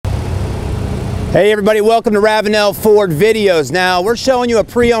Hey everybody, welcome to Ravenel Ford Videos. Now we're showing you a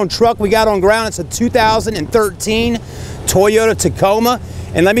pre-owned truck we got on ground. It's a 2013 Toyota Tacoma.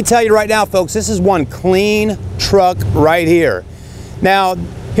 And let me tell you right now folks, this is one clean truck right here. Now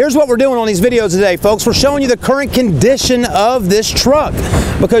here's what we're doing on these videos today folks. We're showing you the current condition of this truck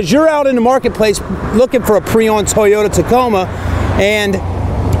because you're out in the marketplace looking for a pre-owned Toyota Tacoma and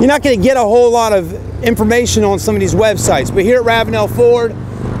you're not going to get a whole lot of information on some of these websites. But here at Ravenel Ford,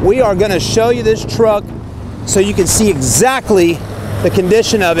 we are going to show you this truck so you can see exactly the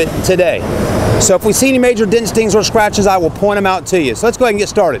condition of it today. So if we see any major dents, stings, or scratches, I will point them out to you. So let's go ahead and get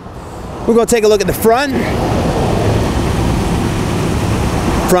started. We're going to take a look at the front.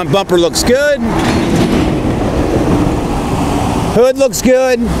 Front bumper looks good. Hood looks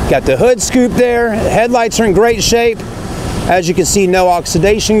good. Got the hood scoop there. Headlights are in great shape. As you can see, no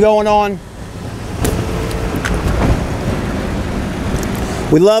oxidation going on.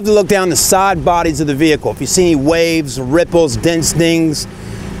 We love to look down the side bodies of the vehicle. If you see any waves, ripples, dents, stings,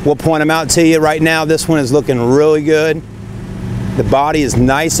 we'll point them out to you. Right now, this one is looking really good. The body is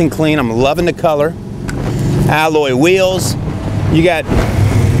nice and clean. I'm loving the color. Alloy wheels. You got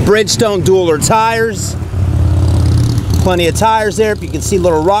Bridgestone dualer tires. Plenty of tires there. If you can see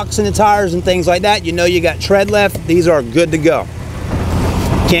little rocks in the tires and things like that, you know you got tread left. These are good to go.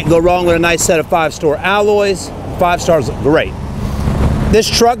 Can't go wrong with a nice set of 5-star alloys. 5 stars look great. This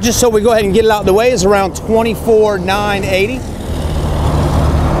truck, just so we go ahead and get it out of the way, is around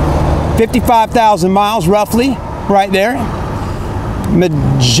 $24,980. 55,000 miles roughly, right there.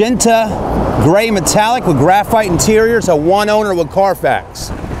 Magenta gray metallic with graphite interior. It's a one owner with Carfax.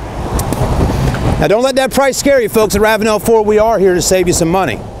 Now don't let that price scare you folks. At Ravenel Ford, we are here to save you some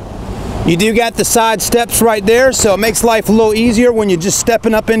money. You do got the side steps right there, so it makes life a little easier when you're just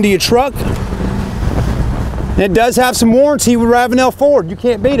stepping up into your truck. It does have some warranty with Ravenel Ford. You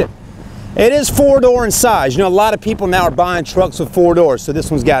can't beat it. It is 4-door in size. You know, a lot of people now are buying trucks with 4 doors, so this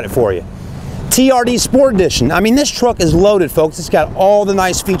one's got it for you. TRD Sport Edition. I mean, this truck is loaded, folks. It's got all the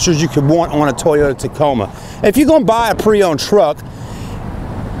nice features you could want on a Toyota Tacoma. If you're going to buy a pre-owned truck,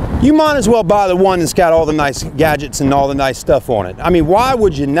 you might as well buy the one that's got all the nice gadgets and all the nice stuff on it. I mean, why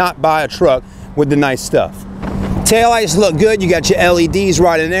would you not buy a truck with the nice stuff? Taillights look good. You got your LEDs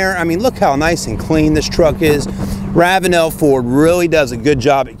right in there. I mean, look how nice and clean this truck is. Ravenel Ford really does a good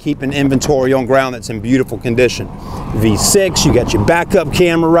job at keeping inventory on ground that's in beautiful condition. V6, you got your backup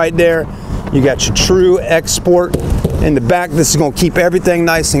camera right there. You got your true export in the back. This is going to keep everything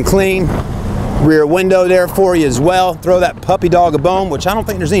nice and clean. Rear window there for you as well. Throw that puppy dog a bone, which I don't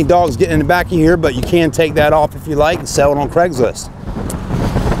think there's any dogs getting in the back of here, but you can take that off if you like and sell it on Craigslist.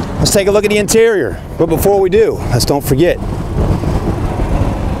 Let's take a look at the interior. But before we do, let's don't forget.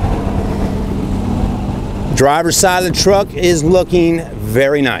 Driver's side of the truck is looking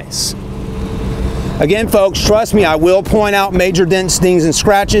very nice. Again, folks, trust me, I will point out major dents, stings, and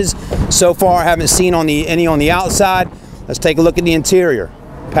scratches. So far, I haven't seen any on the outside. Let's take a look at the interior.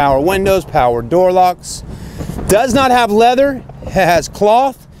 Power windows, power door locks. Does not have leather. It has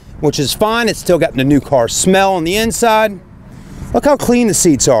cloth, which is fine. It's still got the new car smell on the inside. Look how clean the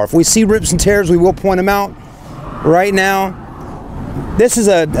seats are. If we see rips and tears, we will point them out. Right now, this is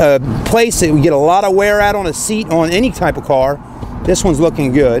a place that we get a lot of wear out on a seat on any type of car. This one's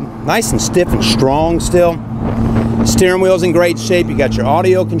looking good. Nice and stiff and strong still. Steering wheel's in great shape. You got your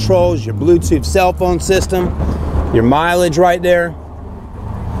audio controls, your Bluetooth cell phone system, your mileage right there.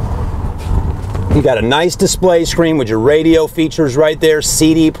 You got a nice display screen with your radio features right there,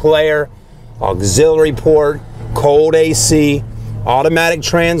 CD player, auxiliary port, cold AC, automatic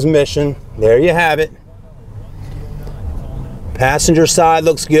transmission. There you have it. Passenger side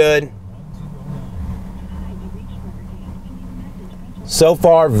looks good. So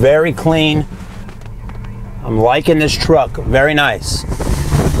far, very clean. I'm liking this truck. Very nice.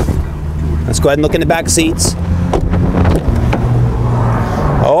 Let's go ahead and look in the back seats.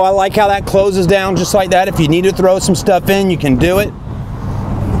 Oh, I like how that closes down just like that. If you need to throw some stuff in, you can do it.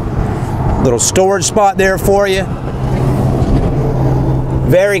 Little storage spot there for you.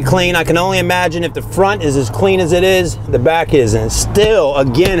 Very clean. I can only imagine if the front is as clean as it is, the back is, and it still,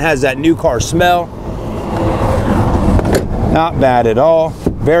 again, has that new car smell. Not bad at all.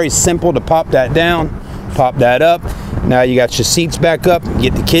 Very simple to pop that down, pop that up. Now you got your seats back up,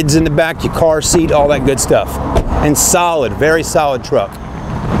 get the kids in the back, your car seat, all that good stuff. And solid, very solid truck.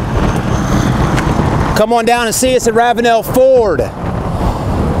 Come on down and see us at Ravenel Ford.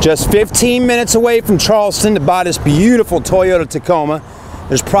 Just 15 minutes away from Charleston to buy this beautiful Toyota Tacoma.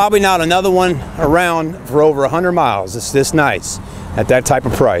 There's probably not another one around for over 100 miles. It's this nice at that type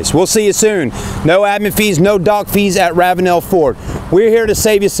of price. We'll see you soon. No admin fees, no dock fees at Ravenel Ford. We're here to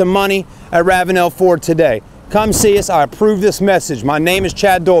save you some money at Ravenel Ford today. Come see us. I approve this message. My name is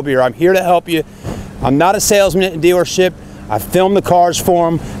Chad Dolbier. I'm here to help you. I'm not a salesman at the dealership. I film the cars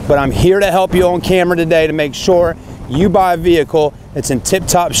for them, but I'm here to help you on camera today to make sure you buy a vehicle that's in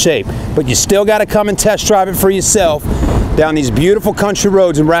tip-top shape. But you still got to come and test drive it for yourself down these beautiful country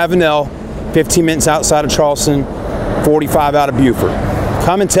roads in Ravenel, 15 minutes outside of Charleston, 45 out of Beaufort.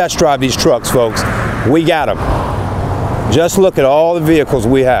 Come and test drive these trucks, folks. We got them. Just look at all the vehicles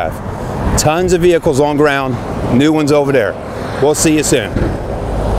we have. Tons of vehicles on ground, new ones over there. We'll see you soon.